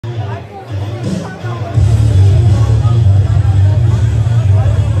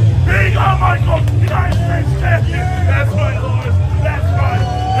Shawn Michaels, United States Champion. That's right, Lord. That's right.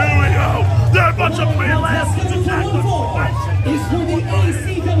 Here we go. They're a bunch of freelancers. Is for the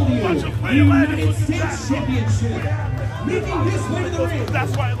ACW United States Championship. Making his way to the ring.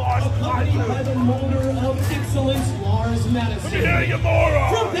 That's right, Lars. Accompanied by the molder of excellence, Lars Madison. Let me hear you more.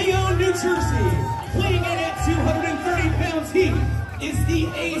 From Bayonne, New Jersey, weighing in at 230 pounds, he is the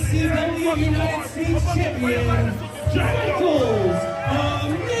ACW United States Champion, Michaels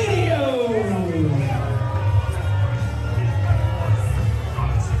Amaydo.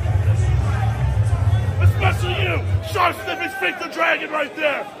 Especially you, sharp sniffing speak the dragon right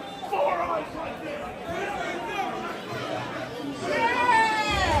there. 4 eyes right there.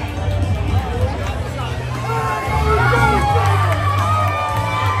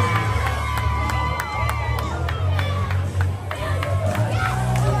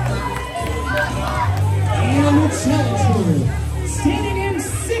 And the challenger, standing in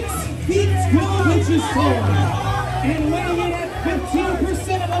 6 feet 12 inches tall, and weighing in at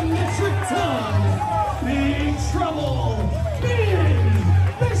 15% of a metric ton, Big Trouble, Big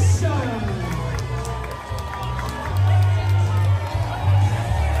Bishop.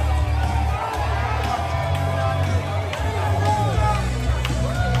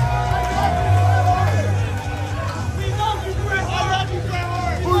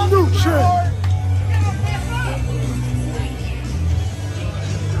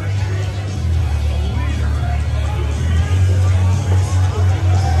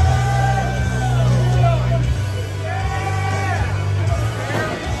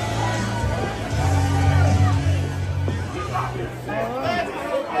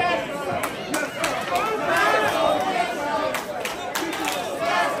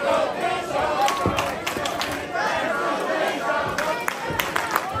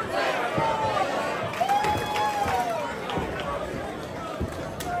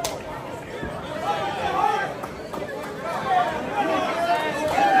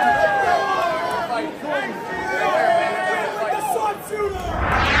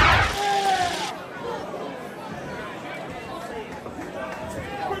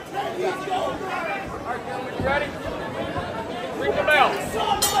 Ready? Ring the bell.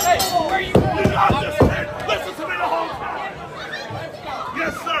 Hey, where are you going? You got this, man. Listen to me the whole time.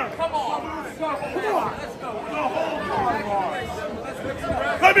 Yes, sir. Come on. Let's go. Come on. Let's go. The whole time.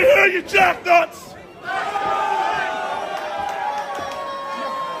 Let me hear you, Jack Nuts.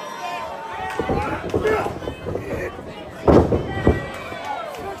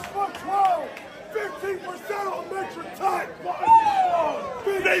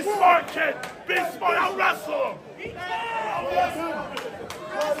 Be smart, kid. Be smart. I'll wrestle him. I'll wrestle him.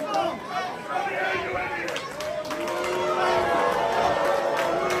 Yeah, you idiot.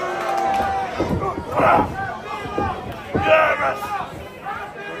 Yeah, wrestle.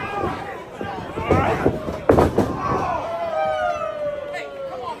 Hey,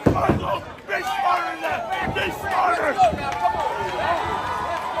 come on, man. Michael, be smarter than that. Be smarter. Let's go now. Come on.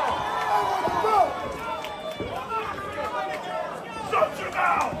 Shut your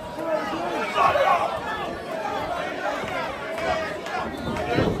mouth. Shut up.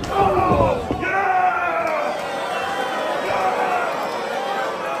 Oh, yeah.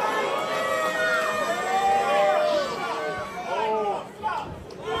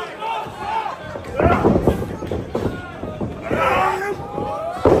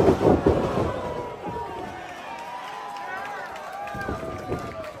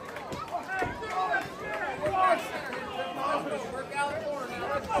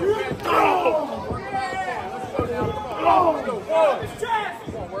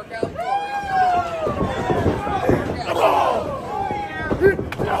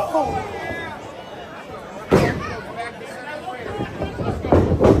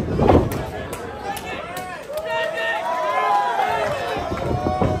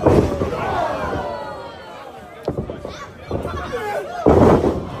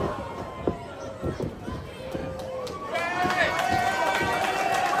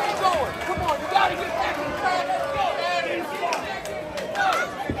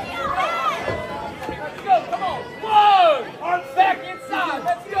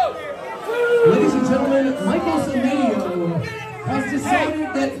 Ladies and gentlemen, Michaels Amaydo has decided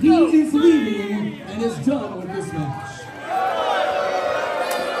that he is leaving and is done with this match.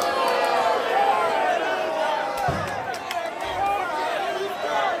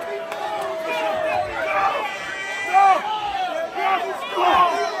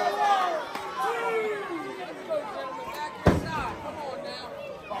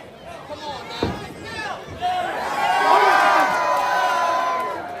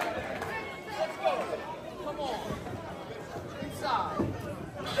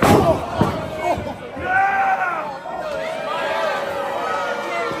 Come on.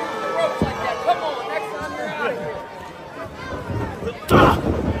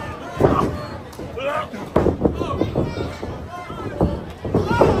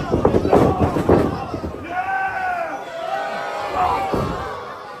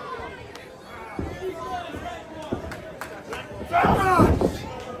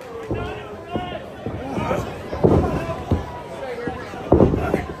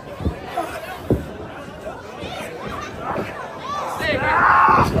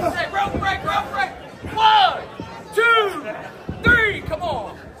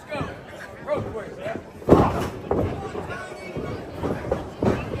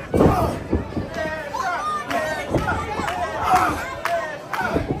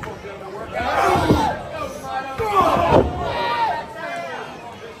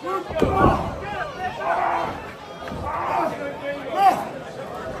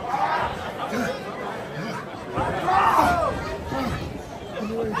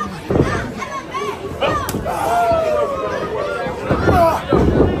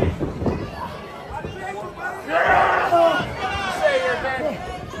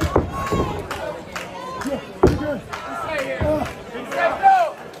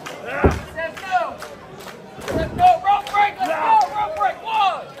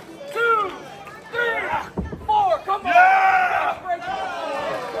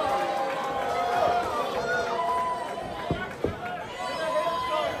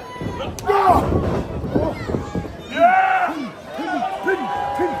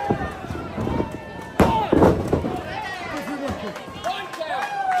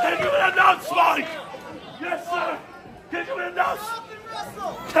 Yes, sir! Kick him in the nose!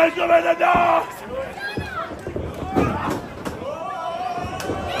 Kick him in the nose!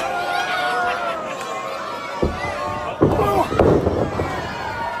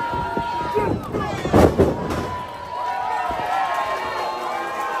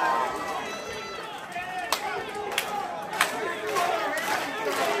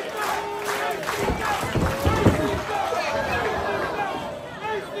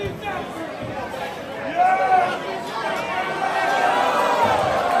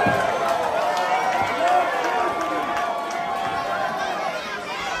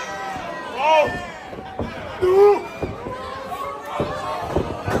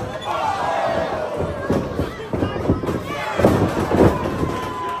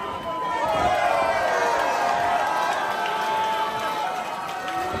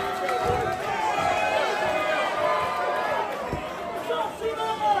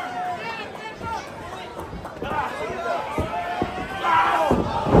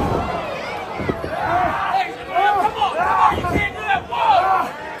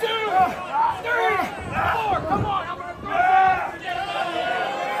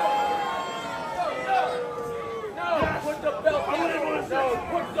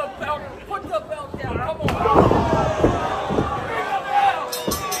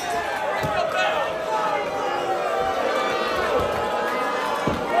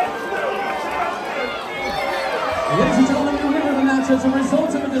 Ladies and gentlemen, the winner of the match as a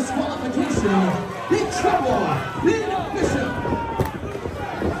result of a disqualification, Big Trouble.